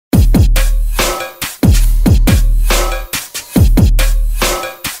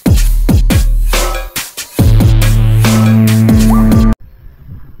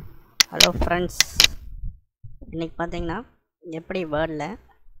Friends, இன்றைக்கி பார்த்தீங்கன்னா எப்படி வேர்டில்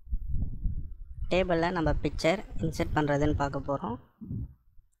டேபிளில் நம்ம பிக்சர் இன்செர்ட் பண்ணுறதுன்னு பார்க்க போகிறோம்.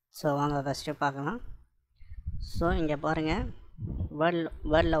 ஸோ வாங்க ஃபஸ்ட்டு பார்க்கலாம். ஸோ இங்கே பாருங்கள்,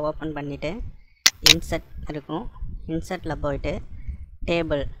 வேர்டில் ஓப்பன் பண்ணிவிட்டு இன்செர்ட் இருக்கும். இன்செர்ட்டில் போயிட்டு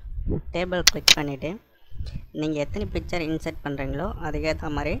டேபிள் கிளிக் பண்ணிவிட்டு நீங்கள் எத்தனை பிக்சர் இன்செர்ட் பண்ணுறீங்களோ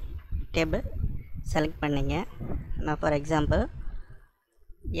அதுக்கேற்ற மாதிரி டேபிள் செலக்ட் பண்ணிங்க. நான் ஃபார் எக்ஸாம்பிள்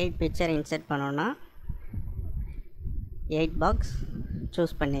 8 பிக்சர் இன்செர்ட் பண்ணோன்னா 8 பாக்ஸ்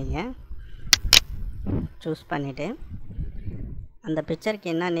சூஸ் பண்ணிங்க. சூஸ் பண்ணிவிட்டு அந்த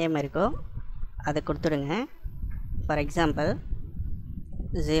பிக்சருக்கு என்ன நேம் இருக்கோ அதை கொடுத்துடுங்க. For example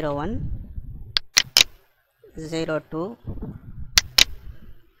 01, 02,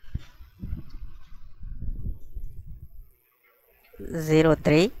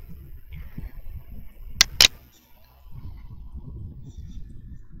 03,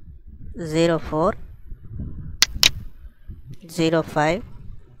 04, 05,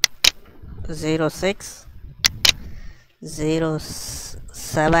 06,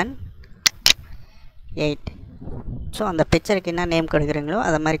 07, 8. ஸோ அந்த பிக்சருக்கு என்ன நேம் கொடுக்குறீங்களோ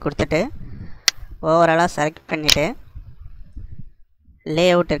அதை மாதிரி கொடுத்துட்டு ஓவராலாக செலக்ட் பண்ணிவிட்டு லே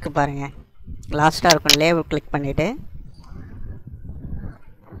அவுட் இருக்குது பாருங்கள், லாஸ்ட்டாக இருக்கும். லே அவுட் கிளிக் பண்ணிவிட்டு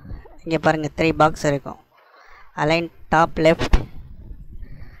இங்கே பாருங்கள் 3 பாக்ஸ் இருக்கும். Align top left,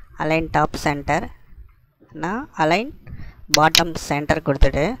 align top centre, நான் அலைன் பாட்டம் சென்டர்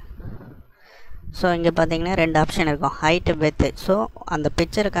கொடுத்துட்டு ஸோ இங்கே பார்த்தீங்கன்னா 2 ஆப்ஷன் இருக்கும், ஹைட்டு பெர்த்து. ஸோ அந்த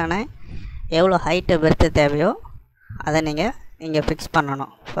பிக்சருக்கான எவ்வளோ ஹைட்டு பெர்த்து தேவையோ அதை நீங்கள் இங்கே ஃபிக்ஸ்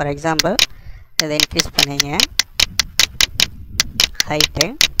பண்ணணும். ஃபார் எக்ஸாம்பிள் இதை இன்க்ரீஸ் பண்ணிங்க ஹைட்டு.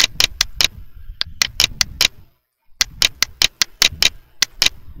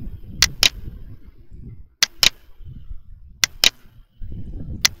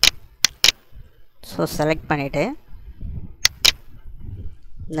 ஸோ செலக்ட் பண்ணிவிட்டு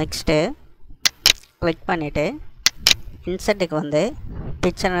நெக்ஸ்ட்டு கிளிக் பண்ணிவிட்டு இன்செர்ட்டுக்கு வந்து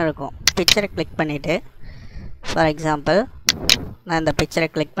பிக்சர்னு இருக்கும். பிக்சரை கிளிக் பண்ணிவிட்டு ஃபார் எக்ஸாம்பிள் நான் இந்த பிக்சரை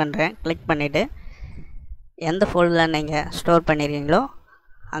கிளிக் பண்ணுறேன். கிளிக் பண்ணிவிட்டு எந்த ஃபோல்டரில் நீங்கள் ஸ்டோர் பண்ணிடுறீங்களோ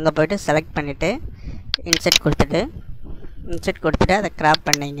அங்கே போய்ட்டு செலக்ட் பண்ணிவிட்டு இன்செர்ட் கொடுத்துட்டு அதை கிராப்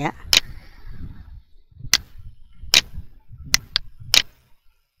பண்ணிங்க.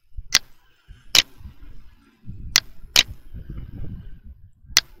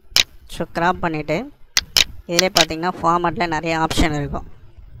 ஸோ கிராப் பண்ணிவிட்டு இதிலே பார்த்தீங்கன்னா ஃபார்மேட்டில் நிறைய ஆப்ஷன் இருக்கும்.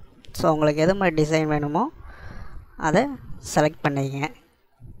 ஸோ உங்களுக்கு எது மாதிரி டிசைன் வேணுமோ அதை செலக்ட் பண்ணிங்க.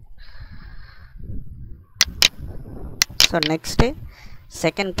 ஸோ நெக்ஸ்ட்டு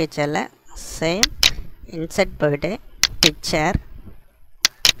செகண்ட் பிக்சரில் சேம் இன்செர்ட் போய்ட்டு picture,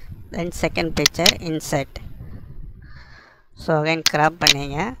 then second picture insert. So again graph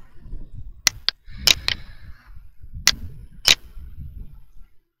பண்ணிங்க.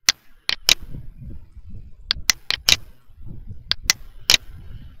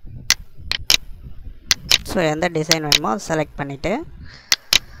 ஸோ எந்த டிசைன் வேணுமோ அதை செலக்ட் பண்ணிவிட்டு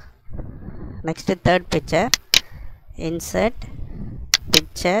next third picture insert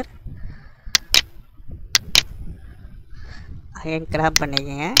picture, again graph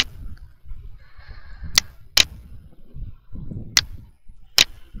பண்ணிக்கோங்க.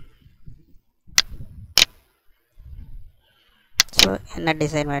 ஸோ என்ன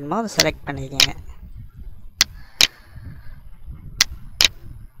டிசைன் வேணுமோ அதை செலக்ட் பண்ணிக்கோங்க.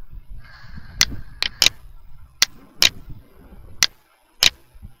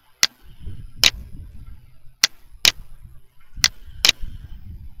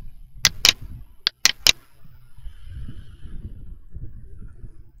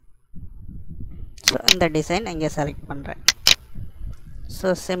 ஸோ இந்த டிசைன் இங்கே செலக்ட் பண்ணுறேன். So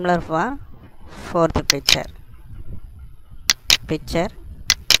similar for fourth picture.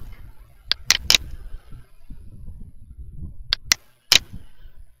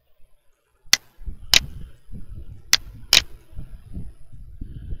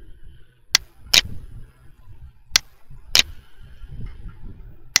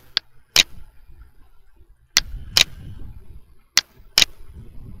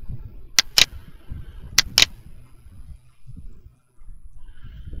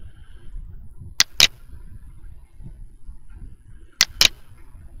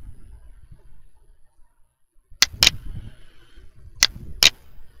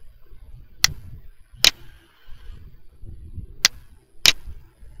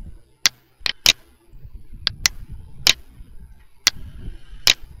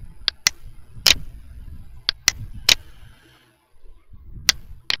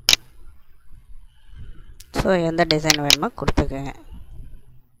 So எந்த டிசைன் வேணுமோ கொடுத்துக்கோங்க.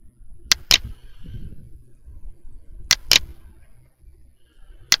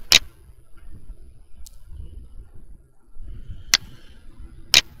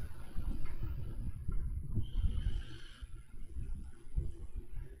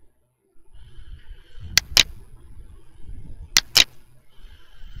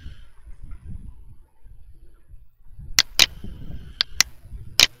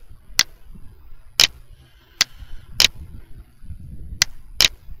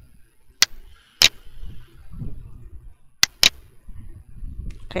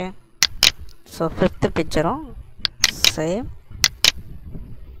 Okay. So fifth பிக்சரும் same.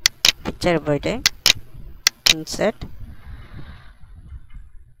 Picture போயிட்டு இன்சர்ட்,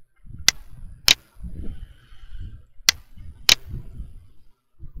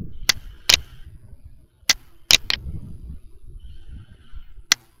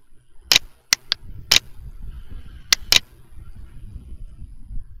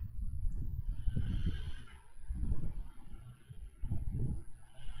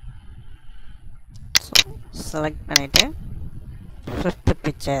 செலக்ட் பண்ணிவிட்டு ஃபிஃப்த்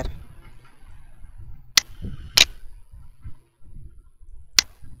பிக்சர்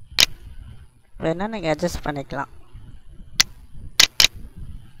வேணால் நீங்கள் அட்ஜஸ்ட் பண்ணிக்கலாம்.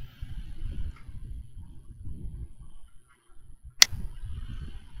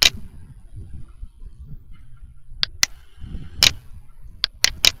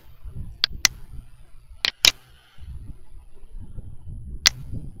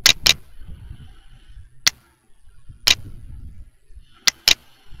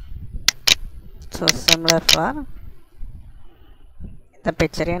 ஸோ சிமிலர் ஃபார் இந்த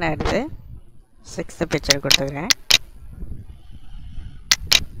பிக்சரையும் நான் எடுத்து சிக்ஸ்த்து பிக்சர் கொடுத்துக்கிறேன்.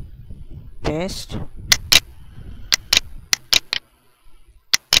 Paste,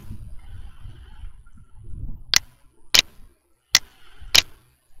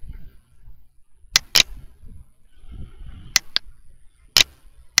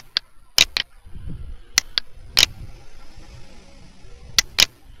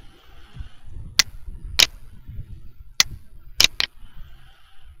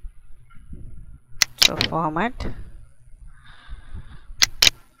 so format,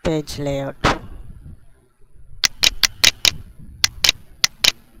 page layout.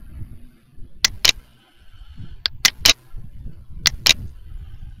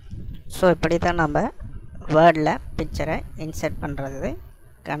 So இப்படி தான் நம்ம வேர்டில் பிக்சரை இன்சர்ட்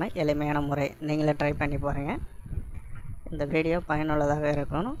பண்ணுறதுக்கான எளிமையான முறை. நீங்களே ட்ரை பண்ணி பாருங்க. இந்த வீடியோ பயனுள்ளதாக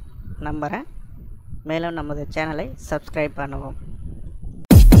இருக்கும்னு நம்புகிறேன். மேலும் நமது சேனலை சப்ஸ்கிரைப் பண்ணுவோம்.